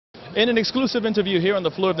In an exclusive interview here on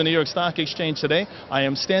the floor of the New York Stock Exchange today, I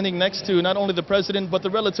am standing next to not only the president, but the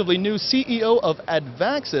relatively new CEO of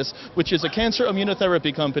Advaxis, which is a cancer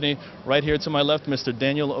immunotherapy company. Right here to my left, Mr.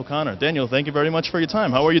 Daniel O'Connor. Daniel, thank you very much for your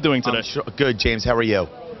time. How are you doing today? Good, James. How are you?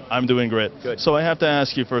 I'm doing great. Good. So I have to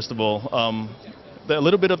ask you, first of all, a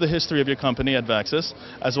little bit of the history of your company, Advaxis,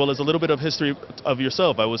 as well as a little bit of history of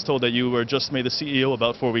yourself. I was told that you were just made the CEO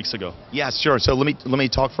about 4 weeks ago. Yeah, sure. So let me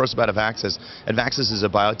talk first about Advaxis. Advaxis is a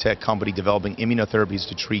biotech company developing immunotherapies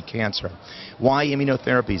to treat cancer. Why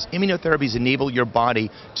immunotherapies? Immunotherapies enable your body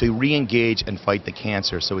to re-engage and fight the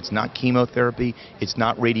cancer. So it's not chemotherapy, it's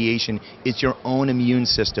not radiation, it's your own immune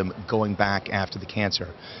system going back after the cancer.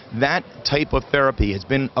 That type of therapy has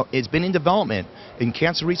been in development in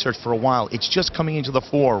cancer research for a while. It's just coming into the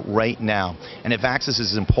fore right now, and Advaxis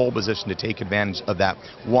is in pole position to take advantage of that.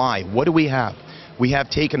 Why? What do we have? We have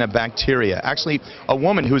taken a bacteria, actually a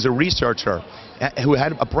woman who's a researcher who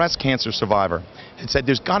had a breast cancer survivor, and said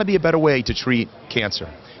there's got to be a better way to treat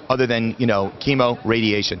cancer other than, chemo,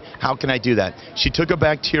 radiation. How can I do that? She took a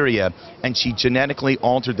bacteria and she genetically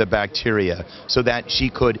altered the bacteria so that she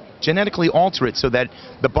could genetically alter it so that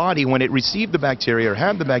the body, when it received the bacteria or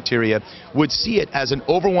had the bacteria, would see it as an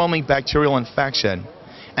overwhelming bacterial infection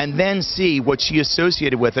and then see what she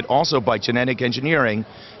associated with it also by genetic engineering,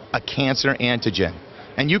 a cancer antigen.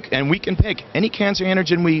 And we can pick any cancer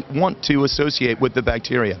antigen we want to associate with the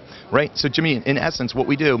bacteria, right? So, Jimmy, in essence, what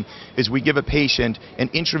we do is we give a patient an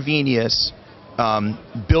intravenous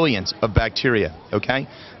billions of bacteria, okay?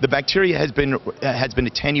 The bacteria has been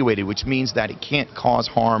attenuated, which means that it can't cause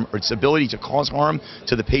harm, or its ability to cause harm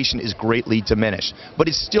to the patient is greatly diminished. But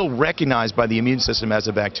it's still recognized by the immune system as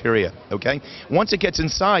a bacteria, okay? Once it gets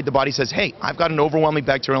inside, the body says, hey, I've got an overwhelming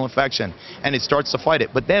bacterial infection, and it starts to fight it.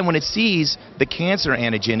 But then when it sees the cancer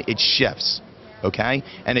antigen, it shifts. Okay,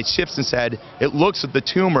 and it shifts and said, it looks at the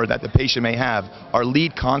tumor that the patient may have. Our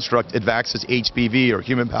lead construct, Advaxis HPV, or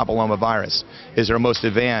human papillomavirus, is our most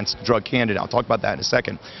advanced drug candidate. I'll talk about that in a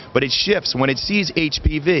second. But it shifts when it sees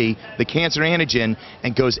HPV, the cancer antigen,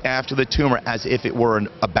 and goes after the tumor as if it were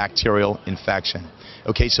a bacterial infection.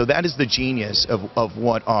 Okay, so that is the genius of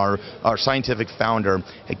what our scientific founder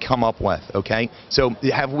had come up with. Okay, so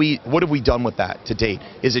what have we done with that to date?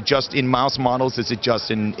 Is it just in mouse models? Is it just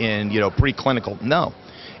in preclinical? No,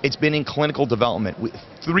 it's been in clinical development.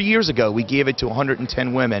 3 years ago, we gave it to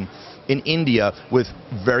 110 women in India with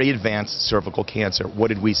very advanced cervical cancer. What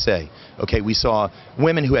did we say? Okay, we saw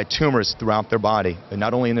women who had tumors throughout their body, and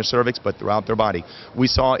not only in their cervix, but throughout their body. We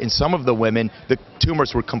saw in some of the women, the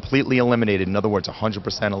tumors were completely eliminated. In other words,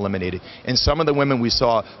 100% eliminated. In some of the women, we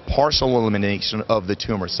saw partial elimination of the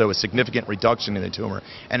tumor, so a significant reduction in the tumor.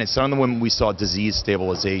 And in some of the women, we saw disease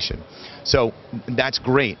stabilization. So that's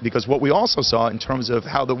great, because what we also saw in terms of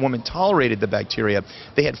how the woman tolerated the bacteria,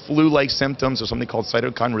 they had flu-like symptoms or something called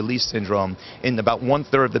cytokine release syndrome in about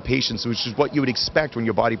 1/3 of the patients, which is what you would expect when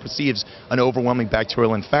your body perceives an overwhelming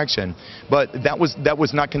bacterial infection. But that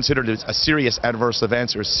was not considered a serious adverse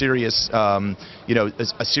event or a serious,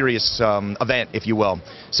 event, if you will.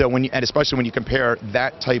 So and especially when you compare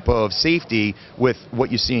that type of safety with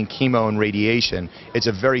what you see in chemo and radiation, it's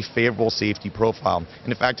a very favorable safety profile.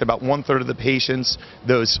 And in fact, about 1/3 of the patients,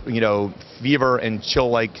 those fever and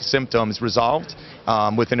chill-like symptoms resolved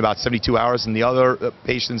within about 72 hours, and the other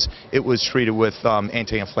patients, it was treated with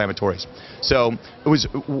anti-inflammatories. So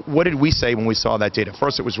what did we say when we saw that data?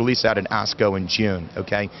 First, it was released out in ASCO in June,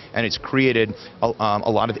 okay? And it's created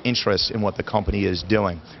a lot of interest in what the company is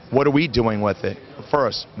doing. What are we doing with it?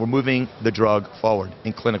 First, we're moving the drug forward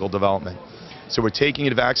in clinical development. So we're taking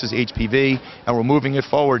Advaxis HPV and we're moving it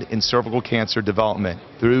forward in cervical cancer development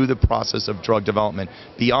through the process of drug development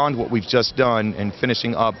beyond what we've just done and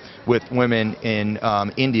finishing up with women in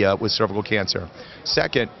India with cervical cancer.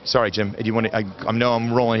 Second, sorry Jim, do you want to, I know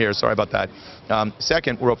I'm rolling here, sorry about that.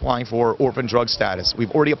 Second, we're applying for orphan drug status.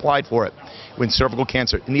 We've already applied for it with cervical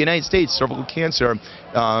cancer. In the United States, cervical cancer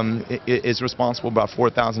is responsible for about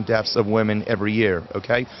 4,000 deaths of women every year,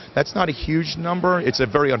 okay? That's not a huge number. It's a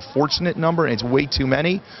very unfortunate number, and it's way too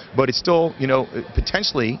many, but it's still,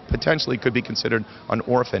 potentially could be considered an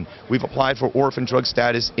orphan. We've applied for orphan drug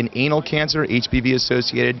status in anal cancer,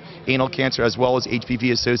 HPV-associated anal cancer, as well as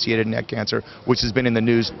HPV-associated neck cancer, which has been in the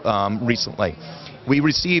news recently. We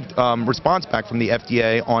received response back from the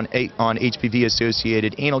FDA on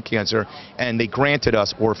HPV-associated anal cancer, and they granted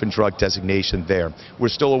us orphan drug designation there. We're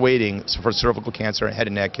still awaiting for cervical cancer and head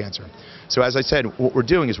and neck cancer. So as I said, what we're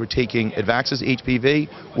doing is we're taking Advaxis HPV,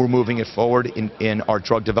 we're moving it forward in our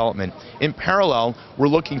drug development. In parallel, we're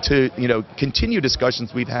looking to continue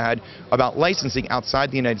discussions we've had about licensing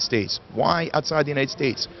outside the United States. Why outside the United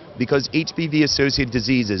States? because HPV-associated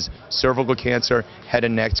diseases, cervical cancer, head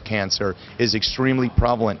and neck cancer, is extremely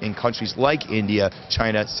prevalent in countries like India,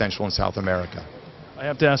 China, Central and South America. I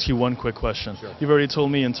have to ask you one quick question. Sure. You've already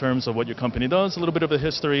told me in terms of what your company does, a little bit of the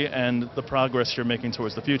history and the progress you're making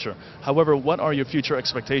towards the future. However, what are your future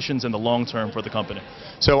expectations in the long term for the company?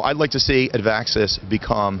 So I'd like to see Advaxis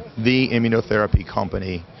become the immunotherapy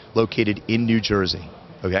company located in New Jersey.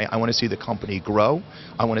 Okay? I want to see the company grow.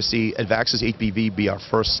 I want to see Advaxis HPV be our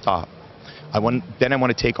first stop. Then I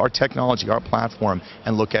want to take our technology, our platform,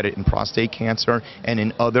 and look at it in prostate cancer and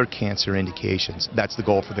in other cancer indications. That's the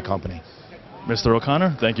goal for the company. Mr.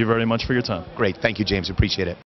 O'Connor, thank you very much for your time. Great. Thank you, James. Appreciate it.